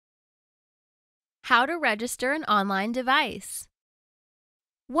How to register an online device.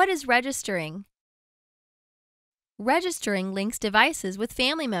 What is registering? Registering links devices with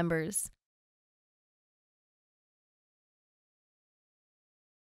family members.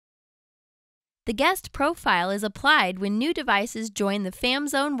 The guest profile is applied when new devices join the Fam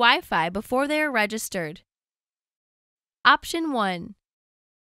Zone Wi-Fi before they are registered. Option 1.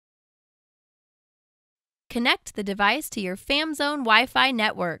 Connect the device to your Fam Zone Wi-Fi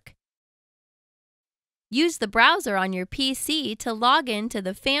network. Use the browser on your PC to log in to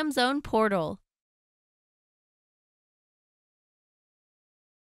the Fam Zone portal.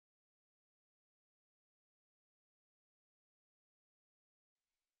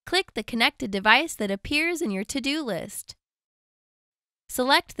 Click the connected device that appears in your to-do list.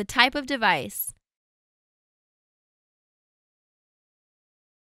 Select the type of device.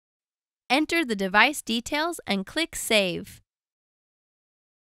 Enter the device details and click Save.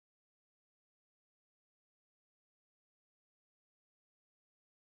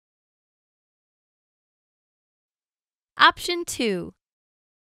 Option 2.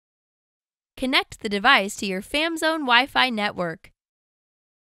 Connect the device to your Fam Zone Wi-Fi network.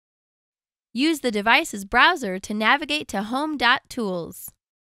 Use the device's browser to navigate to home.tools.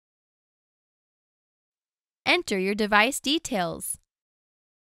 Enter your device details.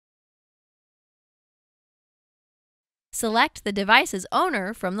 Select the device's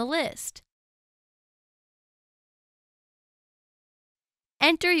owner from the list.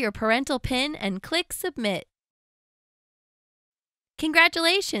 Enter your parental PIN and click Submit.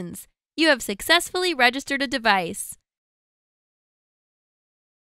 Congratulations! You have successfully registered a device.